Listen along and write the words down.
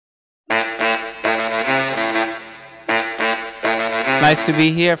nice to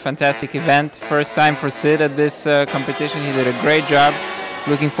be here. Fantastic event. First time for Sid at this competition. He did a great job.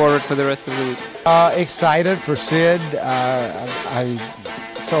 Looking forward for the rest of the week. Excited for Sid. I'm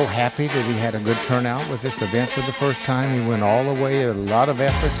so happy that he had a good turnout with this event for the first time. He went all the way, a lot of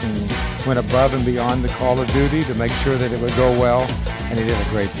efforts, and went above and beyond the call of duty to make sure that it would go well, and he did a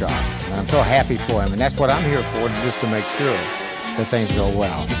great job. And I'm so happy for him, and that's what I'm here for, just to make sure that things go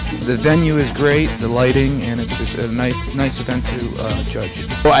well. The venue is great, the lighting, and it's just a nice event to judge.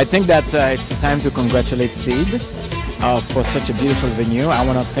 Well, I think that it's time to congratulate Sid for such a beautiful venue. I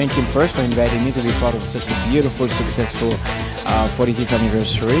want to thank him first for inviting me to be part of such a beautiful, successful 40th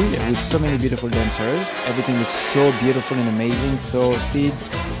anniversary with so many beautiful dancers. Everything looks so beautiful and amazing. So Sid,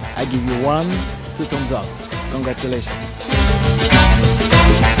 I give you 2 thumbs up. Congratulations.